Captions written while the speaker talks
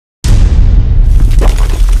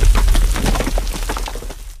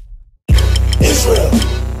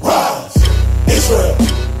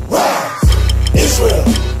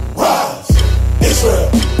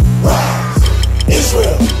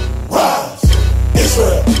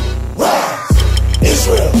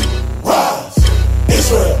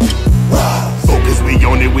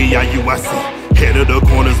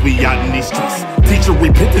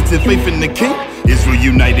faith in the King. Israel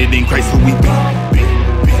united in Christ, who we be.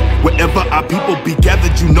 Wherever our people be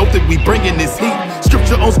gathered, you know that we bringing this heat.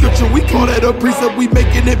 Scripture on scripture, we call that a precept. We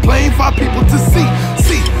making it plain for our people to see.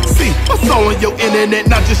 What's all on your internet,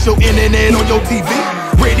 not just your internet on your TV.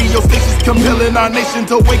 Radio stations compelling our nation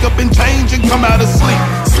to wake up and change and come out of sleep.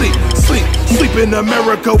 Sleep in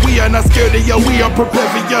America. We are not scared of ya, we are prepared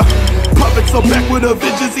for ya. Puppets are back with a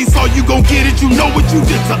vengeance. He saw you gon' get it. You know what you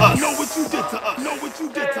did to us. Know what you did to us. Know what you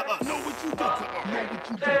did to us. Know what you did to us. Know what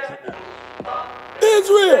you did to us.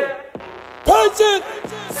 Israel, patient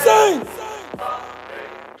saints.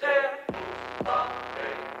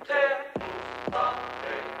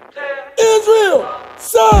 Israel,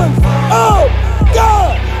 sons of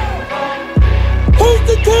God. Who's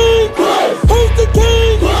the king? Christ. Who's the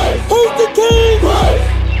king? Christ. Who's the king? Christ.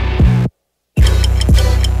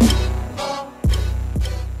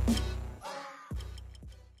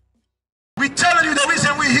 We're telling you the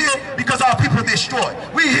reason we're here because our people destroyed.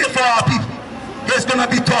 We're here for our people. There's gonna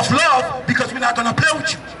be tough love because we're not gonna play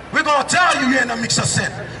with you. We're gonna tell you you're in the mix of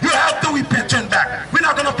sin. You have to repent, turn back. We're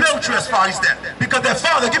not gonna play with you as far as that. Because their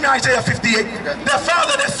father, give me Isaiah 58. Their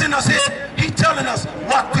father that sent us here, he telling us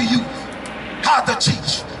what to use, how to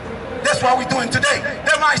teach. That's what we're doing today.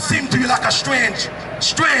 That might seem to you like a strange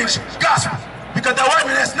gospel. Because the white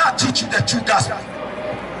man does not teach you the true gospel.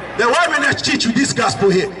 The white man that teach you this gospel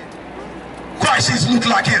here. Christ is look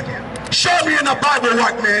like him. Show me in the Bible,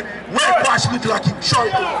 white man, where Christ look like him. Show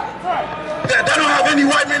it to me. They don't have any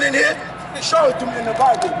white men in here? Show it to me in the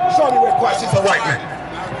Bible. Show me where Christ is a white man.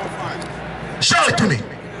 Show it to me.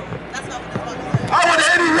 I want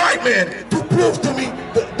any white man to prove to me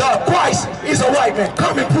that Christ is a white man.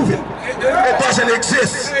 Come and prove it. It doesn't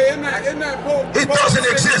exist. It doesn't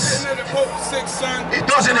exist. It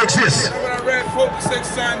doesn't exist.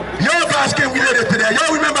 Y'all guys can relate it to that.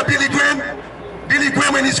 Y'all remember Billy Graham? Billy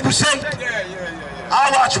Graham and his crusade?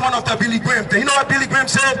 I watched one of the Billy Graham things. You know what Billy Graham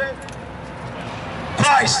said?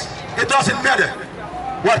 Christ, it doesn't matter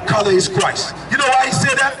what color is Christ. You know why he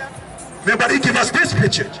said that? Remember, he give us this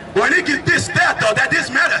picture. When he give this, that this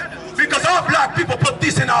matter. Because our black people put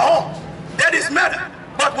this in our home. That is matter.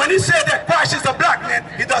 But when he said that Christ is a black man,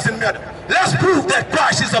 it doesn't matter. Let's prove that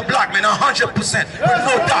Christ is a black man 100%. With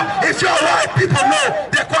no doubt. If your white people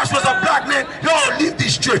know that Christ was a black man, y'all leave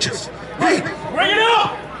these churches. Read. Bring it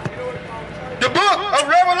up. The book of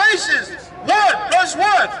Revelations 1 verse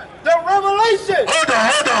 1. The revelation.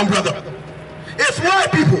 Hold on, brother. If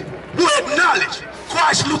white people who acknowledge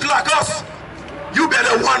Christ look like us, you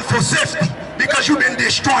better run for safety because you've been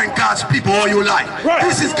destroying God's people all your life. Right.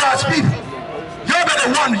 This is God's people. Y'all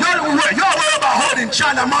better run. Y'all worry about holding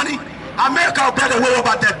China money. America better worry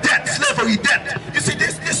about their debt, slavery debt. You see,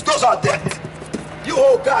 those are debt. You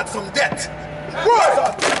owe God some debt.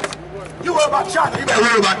 Right. You worry about China, you better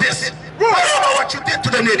worry about this. Worry about what you did to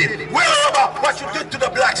the native. Worry about what you did to the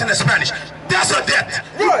blacks and the Spanish. That's a debt.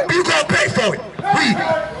 Right. You gonna pay for it. Read.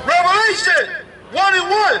 Revelation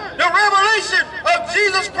 1:1. The revelation of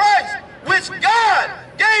Jesus Christ, which God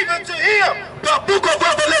gave unto him. The book of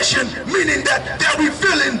Revelation, meaning that they're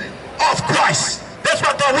revealing of Christ. That's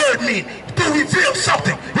what the word means. To reveal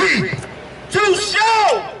something. Read. To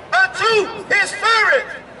show unto his servant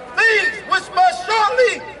things which must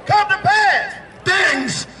shortly come to pass.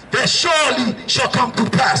 Things that surely shall come to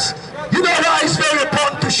pass. You know why it's very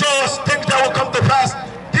important to show us things that will come to pass?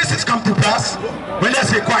 This has come to pass when they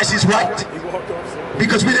say Christ is white.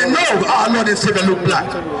 Because we didn't know our Lord and Savior look black.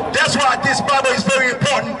 That's why this Bible is very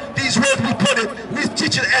important. These words we put it, we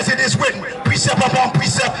teach it as it is written. Precept upon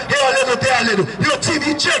precept, here a little, there a little. Your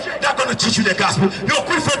TV church not going to teach you the gospel. Your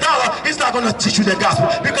 $3 is not going to teach you the gospel.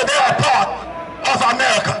 Because they are part of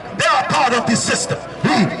America. They are part of this system.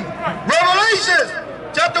 Read. Revelation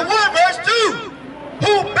chapter 1 verse 2.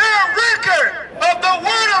 Who bear record of the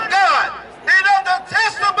word of God and of the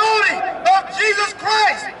testimony of Jesus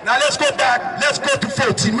Christ. Now let's go back. Let's go to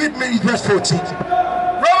 14. Read me verse 14.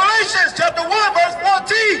 Revelation chapter 1 verse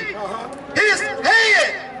 14. His head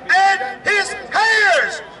and his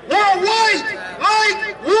hairs were white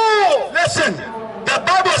like wool. Listen, the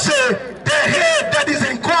Bible says the hair that is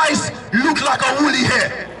in Christ look like a woolly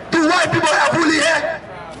hair. Do white people have woolly hair?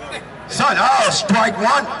 Son, I'll strike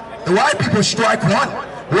one. The white people strike one.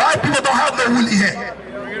 White people don't have no woolly hair.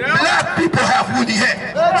 Black people have woolly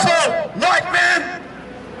hair. So, white man,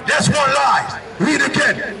 that's one lie. Read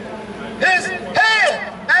again. His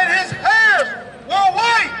head and his hairs were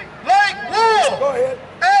white like wool,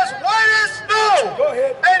 as white as snow,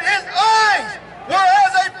 and his eyes were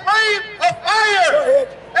as a flame of fire,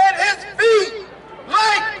 and his feet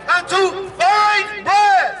like unto fine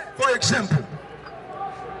brass. For example,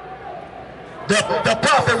 the the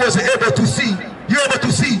prophet was able to see, you're able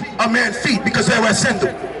to see a man's feet because they were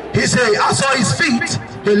sandal. He said, I saw his feet,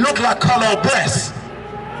 they look like color of breast.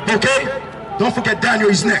 Okay? Don't forget Daniel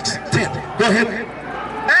is next. 10. Go ahead.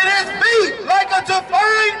 And his feet like unto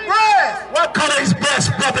fine brass. What color is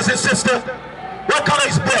breast, brothers and sisters? What color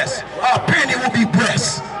is breast? Our penny will be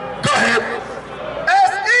breast. Go ahead.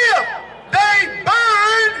 As if they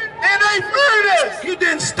burned in a furnace. He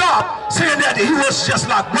didn't stop saying that he was just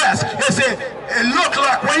like breast. He said, it looked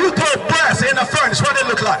like, when you throw breast in a furnace, what it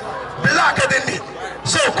look like? Blacker than me.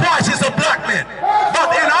 So Christ is a black man. But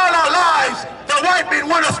in all our lives, the white men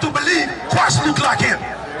want us to believe Christ look like him.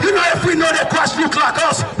 You know, if we know that Christ look like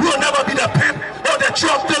us, we'll never be the pimp or the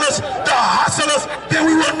drug dealers, the hustlers, then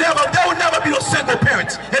there will never be no single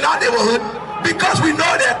parents in our neighborhood, because we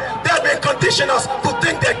know that they've been conditioned us to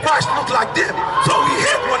think that Christ look like them. So we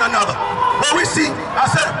hate one another. When we see, I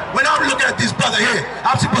said, when I'm looking at this brother here,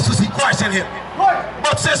 I'm supposed to see Christ in him.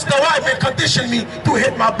 But since the white man conditioned me to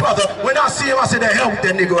hate my brother, when I see him, I say, the hell with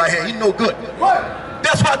that nigga right here, he no good.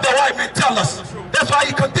 That's what the white man tell us. That's why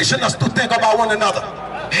he conditioned us to think about one another.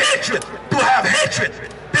 Hatred, to have hatred.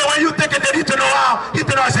 Then when you thinking that he to know how, he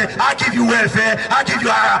to know, I say, I give you welfare, I give you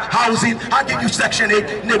housing, I give you Section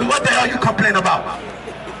 8. Nigga, what the hell you complain about?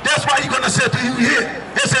 That's why he's gonna say to you here,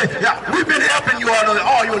 he say, yeah, we've been helping you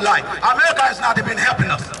all your life. America has not even helping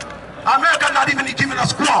us. America not even giving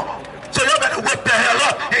us qualm. So you better wake the hell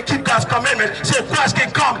up and keep God's commandment so Christ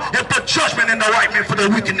can come and put judgment in the white man for the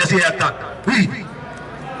wickedness he has done. Read.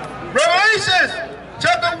 Revelations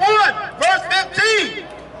chapter 1, verse 15.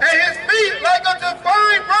 And his feet like unto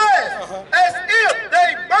fine brass, as if they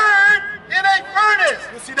burned in a furnace.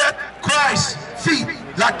 You see that? Christ's feet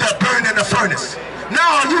like they're burned in a furnace.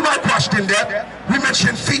 Now you might question that. We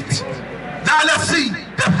mentioned feet. Now let's see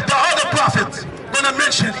the other prophets gonna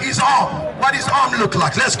mention his arm. What his arm look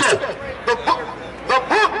like. Let's go. The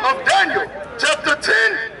book of Daniel, chapter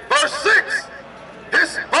 10, verse 6.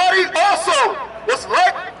 His body also was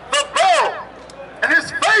like the bow, and his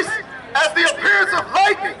face as the appearance of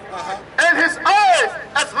lightning, and his eyes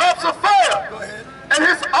as lamps of fire, and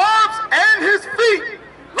his arms and his feet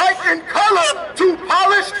like in color to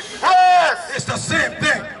polished brass. It's the same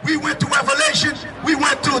thing. We went to Revelation, we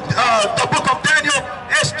went to the book of Daniel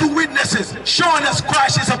as two witnesses showing us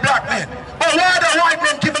Christ is a black man. But why are the white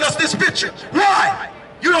men giving us this picture? Why?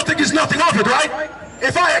 You don't think there's nothing of it, right?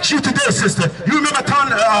 If I ask you today, sister, you remember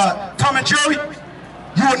Tom and Jerry?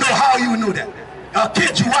 You will know how you knew that.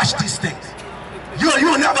 Kids, you watch these things.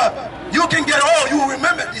 You can get old, you will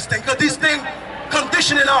remember these things, because these things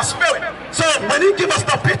condition in our spirit. So when he give us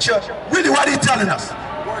the picture, really what he telling us?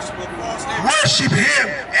 Worship him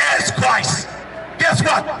as Christ. Guess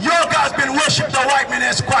what? Your God's been worshiping the white man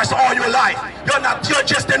as Christ all your life. You're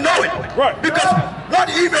just didn't know it. Right. Because what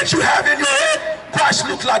image you have in your head, Christ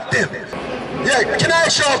looks like them. Yeah, can I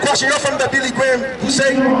ask you a question? You're from the Billy Graham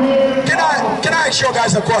Crusade. Can I ask you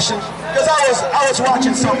guys a question? Because I was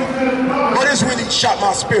watching something, but it's really shot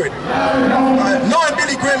my spirit. Knowing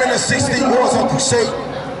Billy Graham in the 60s, he was a crusade.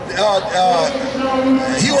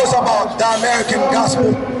 He was about the American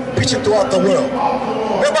gospel preaching throughout the world.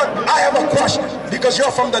 But I have a question, because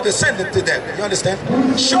you're from the descendant to them. You understand?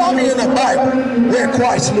 Show me in the Bible where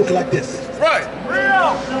Christ looked like this. Right.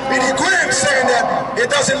 Billy Graham saying that it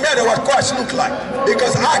doesn't matter what Christ looked like,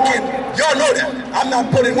 because y'all know that. I'm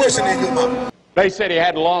not putting words in your mouth. They said he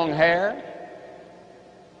had long hair,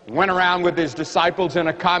 went around with his disciples in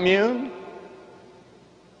a commune.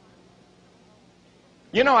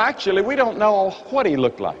 You know, actually, we don't know what he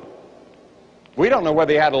looked like. We don't know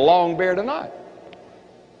whether he had a long beard or not.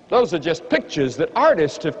 Those are just pictures that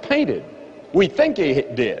artists have painted. We think he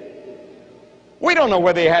did. We don't know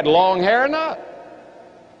whether he had long hair or not.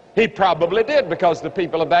 He probably did, because the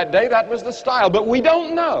people of that day, that was the style, but we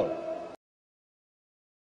don't know.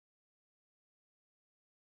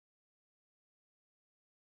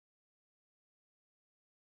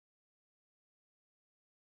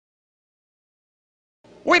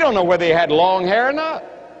 We don't know whether he had long hair or not.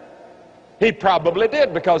 He probably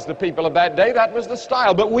did, because the people of that day, that was the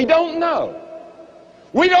style, but we don't know.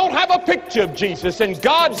 We don't have a picture of Jesus, and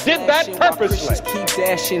God did that purposely. Keep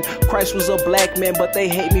dashing. Christ was a black man, but they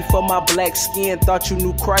hate me for my black skin. Thought you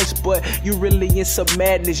knew Christ, but you really in some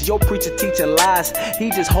madness. Your preacher teaching lies.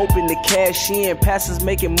 He just hoping to cash in. Pastors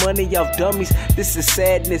making money off dummies. This is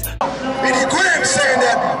sadness. Billy Graham saying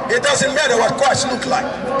that it doesn't matter what Christ look like,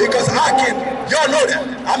 because y'all know that.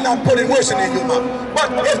 I'm not putting words in your mouth.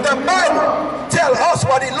 But if the Bible tell us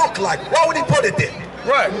what he looked like, why would he put it there?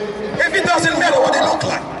 Right. If it doesn't matter what it look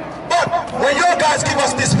like. But when your guys give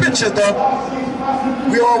us this picture, though,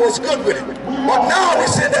 We always good with it. But now we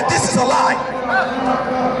say that this is a lie.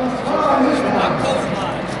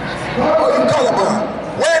 Oh, you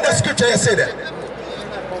colorblind. Where in the scripture you say that?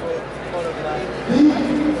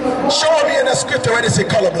 Show me in the scripture where they say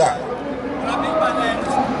colorblind. What I mean by that is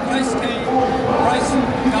Christ came,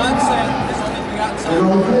 God sent his only begotten Son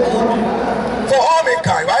for all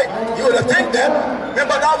mankind, right? You would have think that.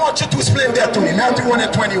 Remember, I want you to explain that to me. Matthew 1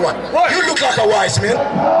 and 21. You look like a wise man.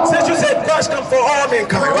 Since you said Christ come for all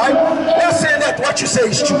mankind, right? Let's say that what you say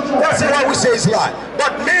is true. Let's say what we say is lie.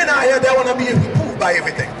 But men out here, they want to be reproved by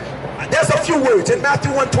everything. There's a few words in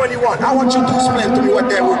Matthew 1:21. I want you to explain to me what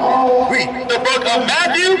that would mean. Read. The book of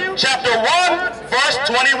Matthew, chapter 1, verse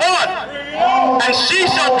 21. And she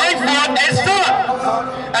shall bring forth a son,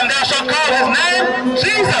 and thou shalt call his name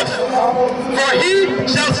Jesus, for he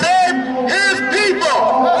shall save his people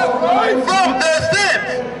from their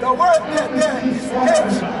sins. The word there is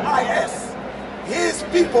H-I-S. His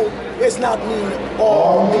people is not mean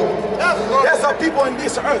all people. There's a people in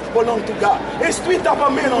this earth belong to God. It's three types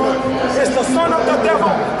of men on earth. It's the son of the devil,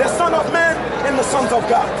 the son of man, and the sons of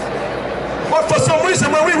God. But for some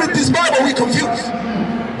reason, when we read this Bible, we confused.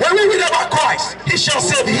 When we read about Christ, he shall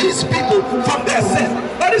save his people from their sin.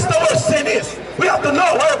 What is the word sin is? We have to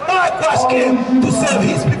know why Christ came to save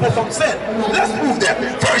his people from sin. Let's move there.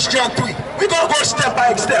 1 John 3. We're going to go step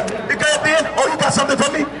by step. Because at the end, oh, you got something for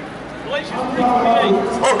me?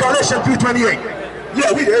 Oh, Galatians 3:28.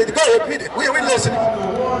 Yeah, we did. Go ahead, read it. We're listening.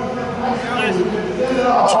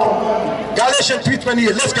 Okay. Galatians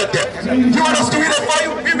 3:28. Let's get there. You want us to read it for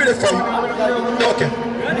you? We read it for you. Okay.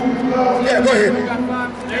 Yeah, go ahead.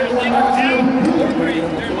 There's neither Jew nor Greek,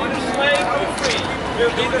 there's neither slave nor free,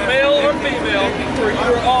 there's neither male or female, for you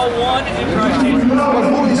are all one in Christ Jesus. But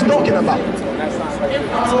who he's talking about?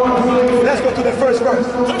 Let's go to the first verse.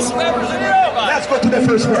 Whosoever's in everybody. Let's go to the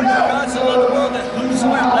first verse. God so loved the world that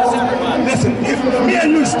whosoever, that's everybody. Listen, if me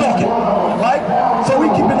and you is talking, right? So we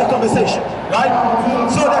keep in the conversation, right?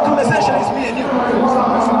 So the conversation is me and you.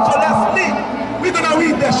 So let's leave. We're gonna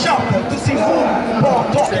read the chapter to see who Paul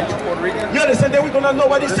talking. You understand? Then we're gonna know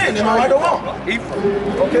what he's saying. Am I right or wrong?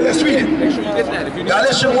 Okay, let's read it.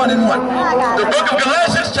 Galatians 1 and 1. The book of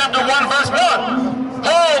Galatians, chapter 1, verse 1.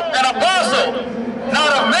 Paul, an apostle, not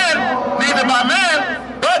of men, neither by man,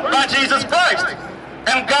 but by Jesus Christ,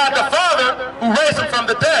 and God the Father, who raised him from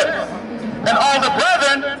the dead, and all the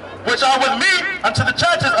brethren which are with me unto the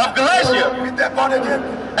churches of Galatia. Read that part again.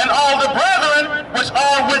 And all the brethren which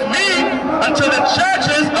are with me unto the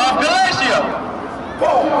churches of Galatia.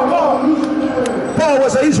 Paul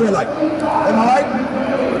was an Israelite. Am I right?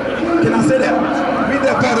 Can I say that? Read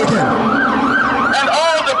that part again. And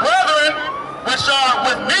all the brethren which are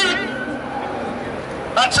with me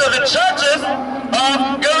unto the churches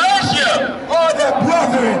of Galatia. All the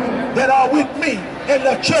brethren that are with me in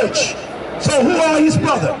the church. So who are his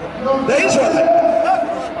brother? The Israelites.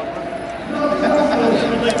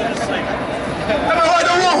 Am I right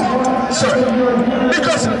or wrong? Sorry.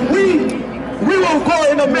 Because we won't go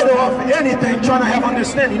in the middle of anything trying to have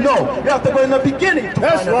understanding. No, we have to go in the beginning to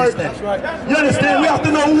find understanding. That's right. You understand? We have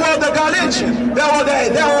to know who are the Galatians. They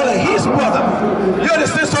are his brother. You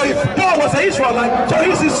understand? So if Paul was an Israelite, so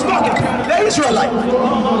he's his talking. The Israelite.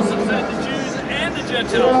 Paul also said the Jews and the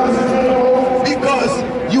Gentiles. Because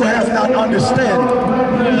you have not understanding.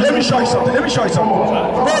 Let me show you something. Let me show you something.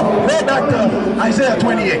 Go back to Isaiah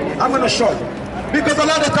 28. I'm going to show you. Because a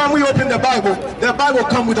lot of time we open the Bible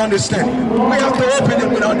comes with understanding. We have to open it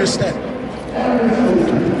with understanding.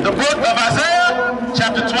 The book of Isaiah,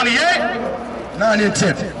 chapter 28, 9 and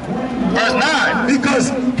 10. verse 9.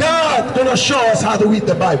 Because God's going to show us how to read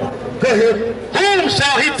the Bible. Go ahead. Whom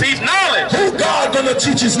shall he teach knowledge? Who God going to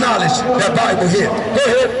teach his knowledge? The Bible here. Go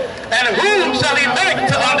ahead. And whom shall he make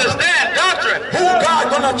to understand doctrine? Who God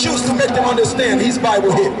going to choose to make them understand his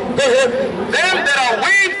Bible here? Go ahead. Them that are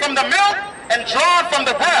weaned from the milk and drawn from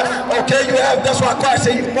the breast. Okay, that's why Christ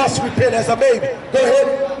said you must repent as a baby. Go ahead.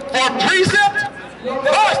 For precept,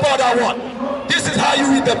 First part I want. This is how you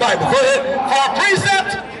read the Bible. Go ahead. for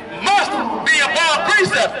precept must be upon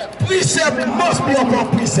precept. Precept must be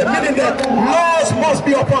upon precept, meaning that laws must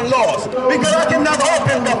be upon laws. Because I can never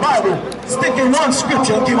open the Bible, stick in one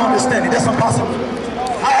scripture and give understanding. That's impossible.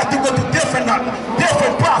 I have to go to different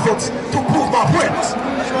prophets to prove my points.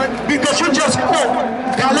 Because you just quote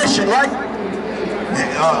Galatians, right?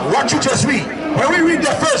 What you just read. When we read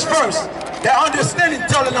the first verse, the understanding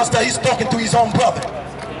telling us that he's talking to his own brother.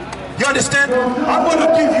 You understand? I'm going to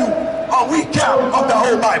give you a recap of the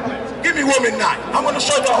whole Bible. Give me Romans 9. I'm going to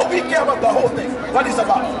show you a recap of the whole thing. What it's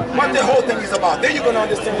about. What the whole thing is about. Then you're going to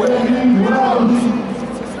understand what it means.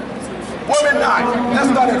 Woman 9. Let's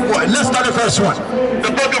start at what? Let's start at verse 1.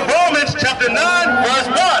 The book of Romans, chapter 9, verse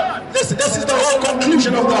 1. Listen, this is the whole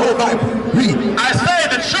conclusion of the whole Bible. Read. I say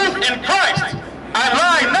the truth in Christ, I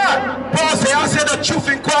lie not. Paul said, I say the truth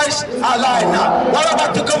in Christ, I lie not. What I'm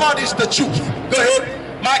about to come out is the truth. Go ahead.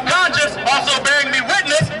 My conscience also bearing me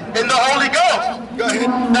witness in the Holy Ghost. Go ahead.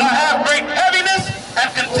 That I have great heaviness and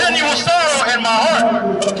continual sorrow in my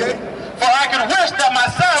heart. Okay. For I could wish that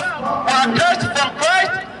myself were accursed from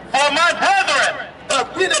Christ for my brethren.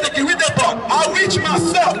 Read that again, read that part. I wish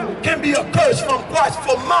myself can be accursed from Christ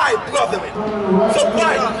for my brethren. So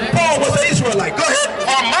Christ, Paul was an Israelite. Go ahead.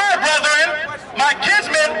 For my brethren, my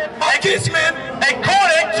kinsmen,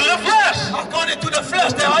 according to the flesh. According to the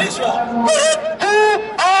flesh, they are Israel. Go ahead. Who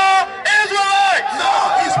are Israelites?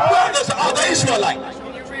 No, his brothers are the Israelites.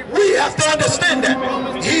 We have to understand that.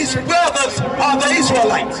 His brothers are the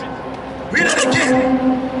Israelites. Read it again.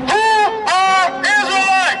 Who are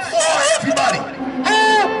Israelites? For everybody. Who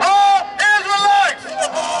are Israelites?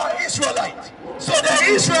 For Israelites. So the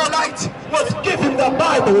Israelites was given the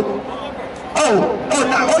Bible.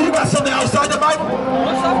 Oh, you got something outside the Bible?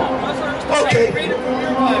 Okay.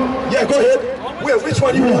 Yeah, go ahead. Where? Which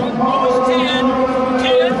one you want? Romans 10,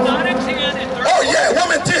 9 and 10 and 13. Oh yeah,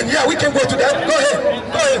 Romans 10. Yeah, we can go to that. Go ahead.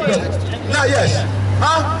 Go ahead, brother. Now, yes.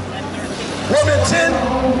 Huh? Romans 10.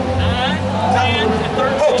 9, 10, and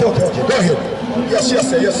 13. Okay. Go ahead. Yes,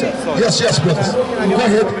 brothers. Go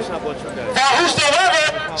ahead. For whosoever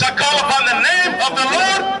shall call upon the name of the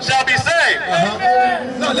Lord shall be saved.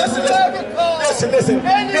 No, listen. If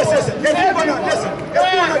you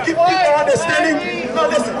wanna give people understanding, no,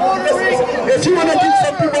 listen. If you wanna give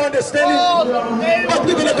some people understanding, but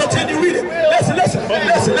we're gonna continue reading. Listen.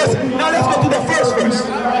 Now let's go to the first verse.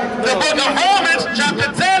 The book of Romans, chapter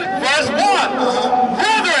 10, verse 1.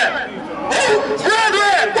 Brethren.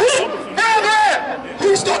 Who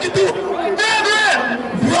is talking to? Brethren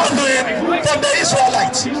from the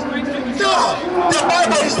Israelites. No, the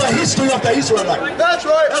Bible is the history of the Israelites. That's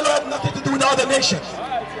right. It has nothing to do with other nations.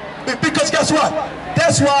 Because guess what?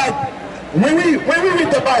 That's why when we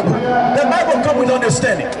read the Bible comes with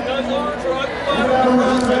understanding.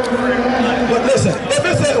 But listen, if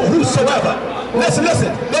it says whosoever, listen,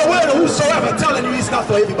 the word whosoever telling you it's not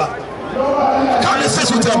for everybody. Common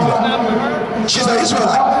sense will tell me that. She's an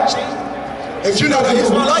Israelite. If you're not an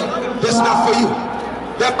Israelite, that's not for you.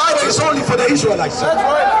 The Bible is only for the Israelites. That's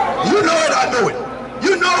right. You know it, I know it.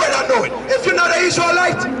 You know it, I know it. If you're not an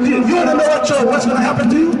Israelite, you want to know what's going to happen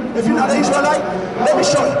to you? If you're not an Israelite, let me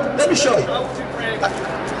show you.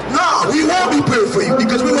 No, we won't be praying for you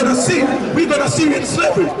because we're going to see you in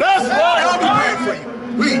slavery. That's right. I'll be praying for you.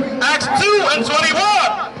 Read. Acts 2 and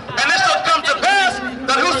 21. And it shall come to pass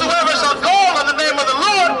that whosoever shall call on the name of the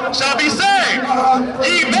Lord shall be saved.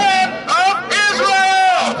 Ye men of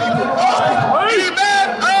Israel. Ye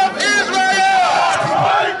men of Israel.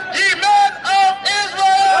 Ye men of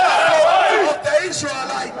Israel. The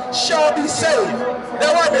Israelite shall be saved.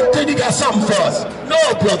 Now I didn't think you got something for us. No,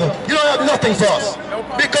 brother, you don't have nothing for us.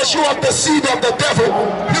 Because you are the seed of the devil,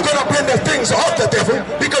 you're going to bring the things of the devil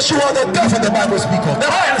because you are the devil the Bible speaks of.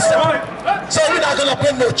 Now I understand. So you're not going to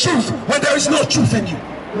bring no truth when there is no truth in you.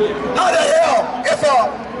 How the hell,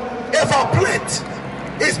 if a plant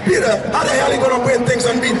is bitter, how the hell are you going to bring things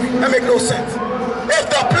unbitter? That makes no sense. If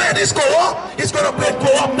the plant is co-op, it's going to bring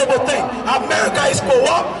co-optable thing. America is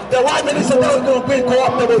co-op, the white man is going to bring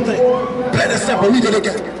co-optable thing. Plain and simple, read it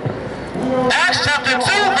again. Acts chapter 2,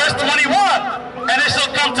 verse 21. And it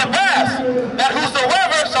shall come to pass that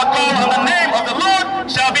whosoever shall call on the name of the Lord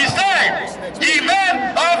shall be saved. Ye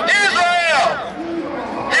men of Israel,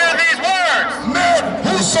 hear these words. Men,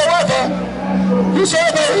 whosoever who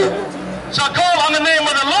shall call on the name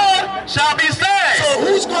of the Lord shall be saved. So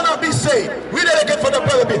who's going to be saved? Read it again for the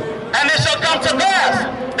brother. And it shall come to pass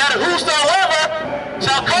that whosoever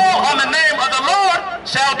shall call on the name of the Lord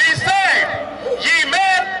shall be saved. Ye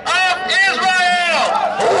men of Israel.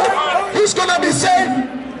 Who's going to be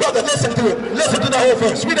saved? Brother, listen to it. Listen to the whole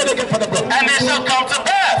verse. Read it again for the brother. And it shall come to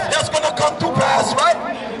pass. That's going to come to pass, right?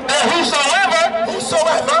 That whosoever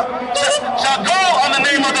shall call on the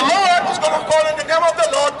name of the Lord, who's going to call in the name of the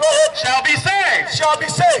Lord, go ahead, shall be saved. Shall be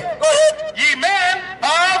saved. Go ahead. Ye men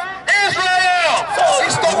of Israel. So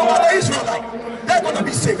he's talking about the Israelites. They're going to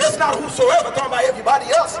be saved. That's not whosoever, talking about everybody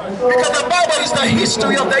else. Because the Bible is the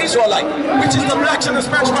history of the Israelite, which is the blacks and the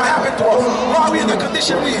Spanish, what happened to us. Why are we in the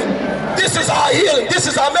condition we're in? This is our healing. This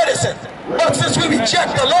is our medicine. But since we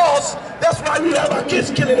reject the laws, that's why we have our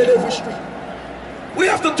kids killing in every street. We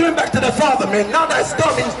have to turn back to the Father, man. Not as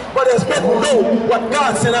dummies, but as men who know what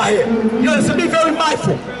God sent out here. You know, so be very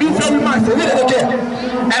mindful. Be very mindful. Read it again.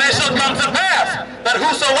 And it shall come to pass that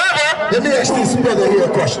whosoever... Let me ask this brother here a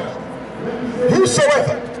question.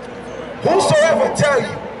 Whosoever tell you,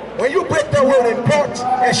 when you break the word in parts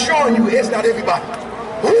and showing you it's not everybody.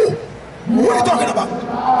 Who? Who are you talking about?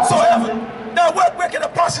 So ever. Now word breaking the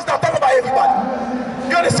parts is not talking about everybody.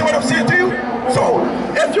 You understand what I'm saying to you? So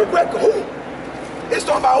if you break who, it's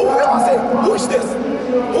talking about who. If I say, who is this?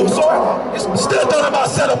 Whosoever. It's still talking about a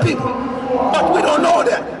set of people. But we don't know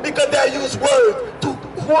that because they use word to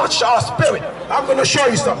watch our spirit. I'm going to show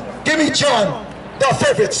you something. Give me John, the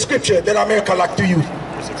favorite scripture that America like to use.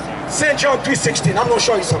 St. John 3:16. I'm going to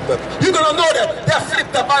show you something. You're going to know that they flip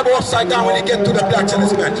the Bible upside down when they get to the blacks and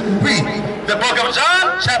Hispanics. Read. The book of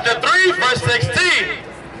John, chapter 3, verse 16.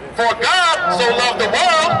 For God so loved the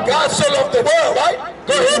world. God so loved the world, right?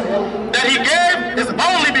 Go ahead. That he gave his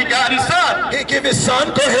only begotten Son. He gave his Son.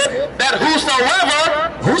 Go ahead. That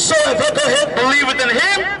whosoever, go ahead, believeth in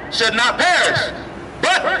him should not perish,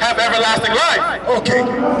 but have everlasting life. Okay.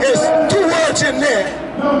 There's two words in there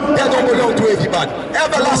that don't belong to everybody.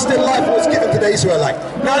 Everlasting life was given to the Israelites.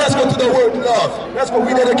 Now let's go to the word love. Let's go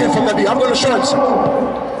read it again from the beginning. I'm going to show you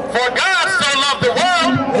something. For God so loved the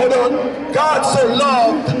world. Hold on. God so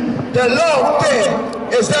loved. The love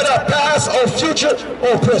there, is that a past or future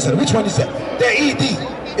or present? Which one is that? The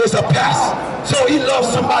ED is a past. So he loves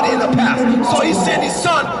somebody in the past. So he sent his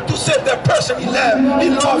Son to save the person he loved. He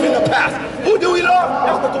loved in the past. Who do he love?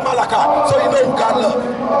 Let's go to Malachi. So you know who God loves.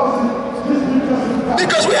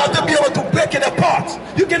 Because we have to be able to break it apart.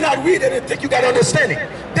 You cannot read it and think you got understanding.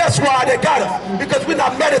 That's why they got us. Because we're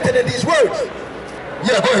not meditating these words.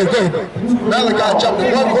 Yeah, go ahead. Malachi chapter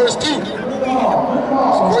 1 verse 2.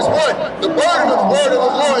 Verse 1. The word of the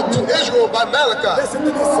Lord to Israel by Malachi. Listen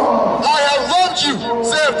to this song. I have loved you,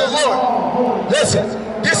 saith the Lord. Listen,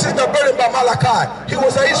 this is the burden by Malachi. He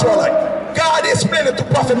was an Israelite. God explained it to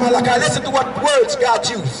Prophet Malachi. Listen to what words God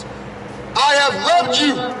used. I have loved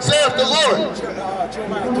you, saith the Lord.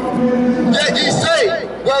 Yet ye say,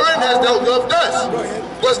 wherein hast thou loved us?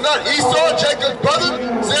 Was not Esau Jacob's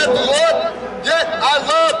brother, saith the Lord? Yet I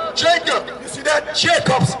love Jacob. You see that?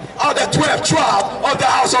 Jacob's are the 12 tribes of the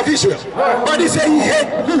house of Israel. But he said he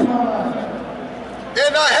hated who?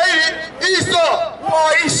 And I hated Esau. Who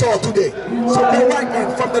are Esau today? So the white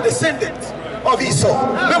man from the descendants of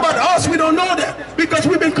Esau. Remember us, we don't know that because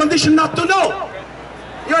we've been conditioned not to know.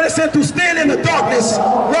 You understand? To stand in the darkness,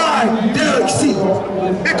 why there see?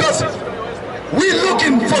 Because we're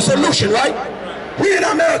looking for solution, right? We in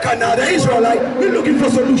America now, the Israelites, we're looking for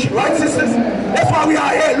solution, right, sisters? That's why we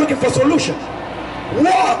are here looking for solution.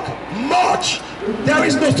 Walk, march. There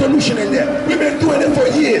is no solution in there. We've been doing it for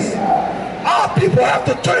years. Our people have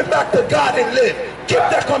to turn back to God and live. Keep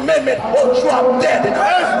that commandment or drop dead.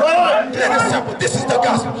 Plain and simple. This is the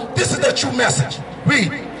gospel. This is the true message.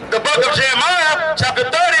 Read. The book of Jeremiah, chapter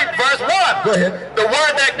 30, verse 1. Go ahead. The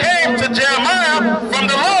word that came to Jeremiah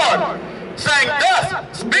from the Lord, saying, thus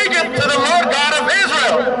speaketh to the Lord God of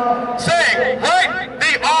Israel, saying, write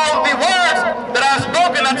thee all the words that I have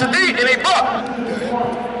spoken unto thee in a book.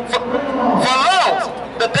 For lo,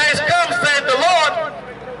 the days come, saith the Lord,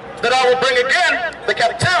 that I will bring again the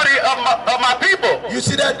captivity of my people. You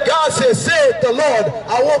see that? God says, saith the Lord,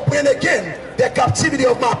 I won't bring again the captivity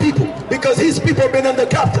of my people, because his people have been under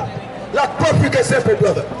captive. Like perfect example,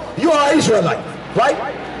 brother. You are Israelite, right?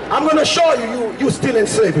 I'm going to show you, you still in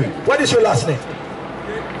slavery. What is your last name?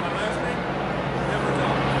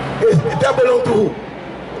 That belong to who?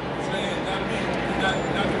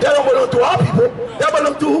 That don't belong to our people. That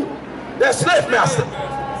belong to who? Their slave master.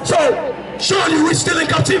 So, showing you we're still in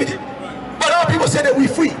captivity. But our people say that we're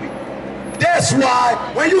free. That's why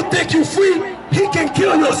when you think you're free, he can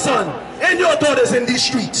kill your son and your daughters in these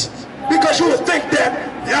streets. Because you would think that,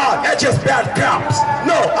 yeah, they're just bad cops.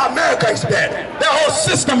 No, America is bad. The whole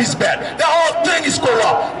system is bad. The whole thing is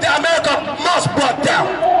corrupt. The America must be brought down.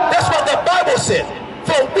 That's what the Bible said.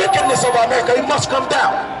 For wickedness of America, it must come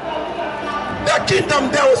down. The kingdom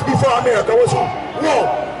that was before America was who? Rome.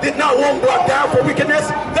 Did not Rome brought down for wickedness?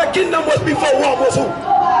 The kingdom was before Rome was who?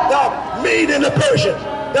 The Mede and the Persian.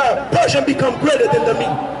 The Persian become greater than the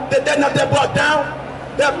Mede. Did that not get brought down?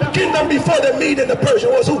 The kingdom before the Mede and the Persian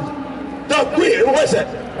was who? The Greek, what is that?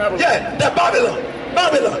 Yeah, the Babylon.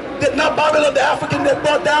 Babylon. Did not Babylon, the African that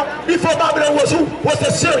brought down? Before Babylon was who? Was the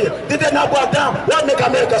Syrian. Did that not brought down? What make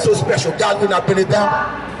America so special? God will not bring it down?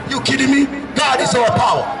 You kidding me? God is all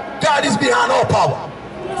power. God is behind all power.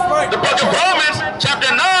 The book of Romans, chapter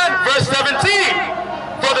 9, verse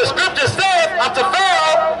 17. For the scripture saith unto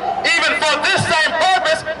Pharaoh, even for this same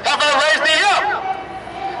purpose have I raised thee up,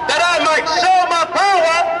 that I might show my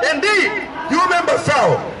power in thee. You remember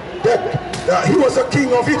Pharaoh? He was a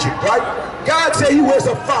king of Egypt, right? God said he was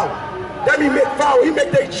a Pharaoh. Then he make Pharaoh, he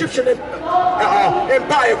make the Egyptian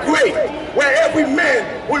empire great, where every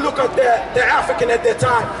man will look at the African at that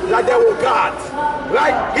time like they were gods,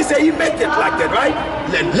 right? He said he made it like that, right?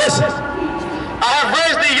 Then listen. I have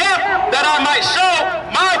raised thee up that I might show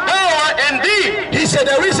my power in thee. He said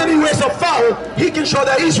the reason he raised up Pharaoh, he can show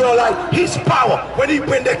the Israelite his power when he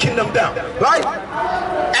bring their kingdom down, right?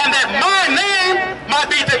 And that my name might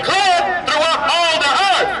be declared throughout all the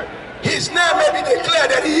earth. His name may be declared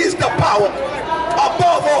that he is the power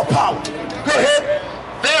above all power. Go ahead.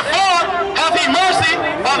 Therefore hath he mercy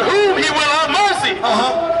on whom he will have mercy,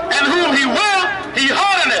 and whom he will he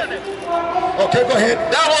hardeneth. Okay, go ahead.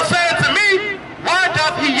 Thou wilt say unto me, why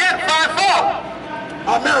doth he yet find fault?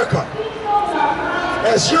 America,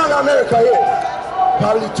 as young America is,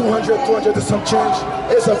 probably 200 to some change,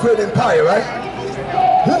 it's a great empire, right?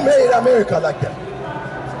 Who made America like that?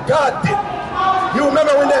 God did. You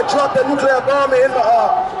remember when they dropped the nuclear bomb in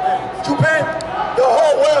Japan? The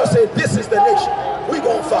whole world said, this is the nation. We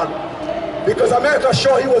gonna follow. Because America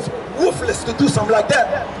sure he was ruthless to do something like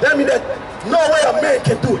that. That means that no way a man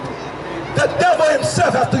can do it. The devil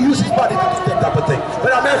himself has to use his body to do that type of thing.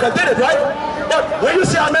 But America did it, right? But when you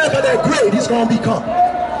say America, they're great, he's gonna become.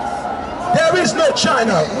 There is no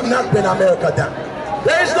China who not bring America down.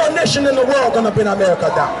 There is no nation in the world gonna bring America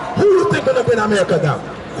down. Who you think gonna bring America down?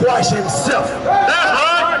 Christ himself. That's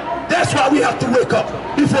right. That's why we have to wake up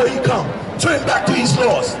before he come. Turn back to his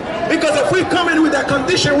laws. Because if we come in with that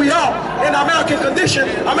condition we are, in American condition,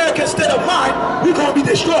 American state of mind, we're going to be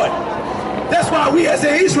destroyed. That's why we as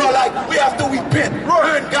an Israelite, we have to repent,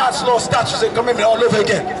 learn God's law, statutes, and commandments all over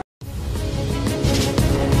again.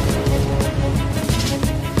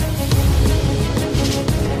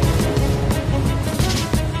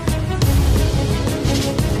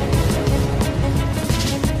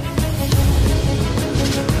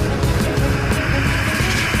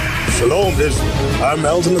 Shalom, Israel. I'm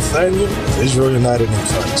Elder Nathaniel of Israel United in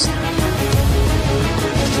Christ.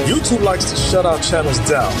 YouTube likes to shut our channels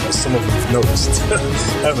down, as some of you have noticed,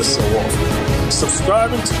 ever so often.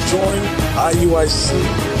 Subscribing to join IUIC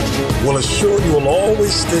will assure you will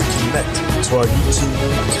always stay connected to our YouTube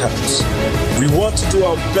accounts. We want to do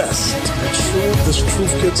our best to make sure this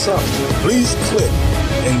truth gets out. Please click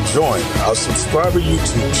and join our subscriber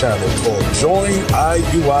YouTube channel called Join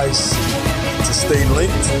IUIC to stay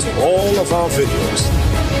linked to all of our videos.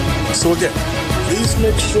 So again, please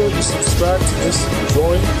make sure you subscribe to this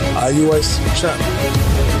Join IUIC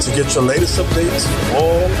channel to get your latest updates from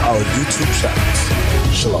all our YouTube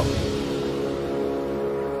channels. Shalom.